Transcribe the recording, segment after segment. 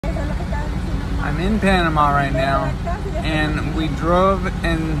I'm in Panama right now, and we drove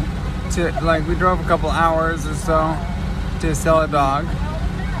we drove a couple hours or so to sell a dog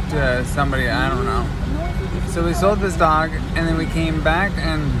to somebody, I don't know. So we sold this dog, and then we came back,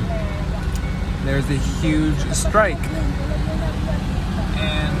 and there's a huge strike.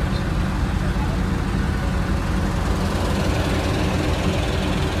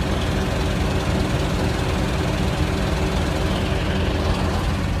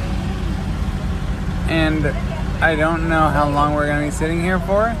 And I don't know how long we're going to be sitting here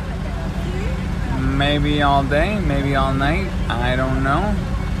for. Maybe all day, maybe all night. I don't know.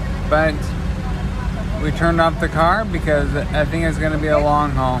 But we turned off the car because I think it's going to be a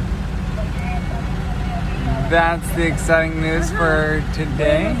long haul. That's the exciting news for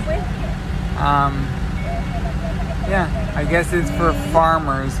today. Yeah, I guess it's for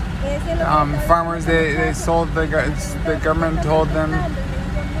farmers. Farmers, they sold the government told them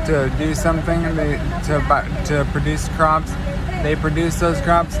to do something, to produce crops. They produce those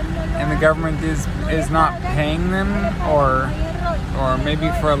crops, and the government is not paying them, or maybe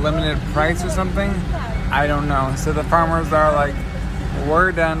for a limited price or something. I don't know. So the farmers are like,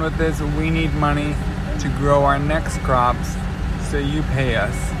 we're done with this. We need money to grow our next crops, so you pay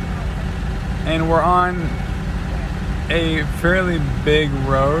us. And we're on a fairly big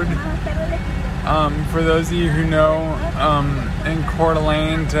road. For those of you who know, in Coeur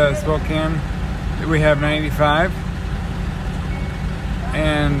d'Alene to Spokane, we have 95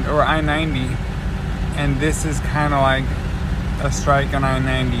 or I-90, and this is kind of like a strike on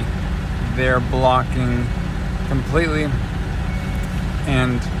I-90. They're blocking completely,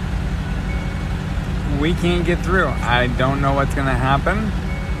 and we can't get through. I don't know what's gonna happen.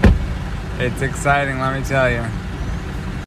 It's exciting, let me tell you.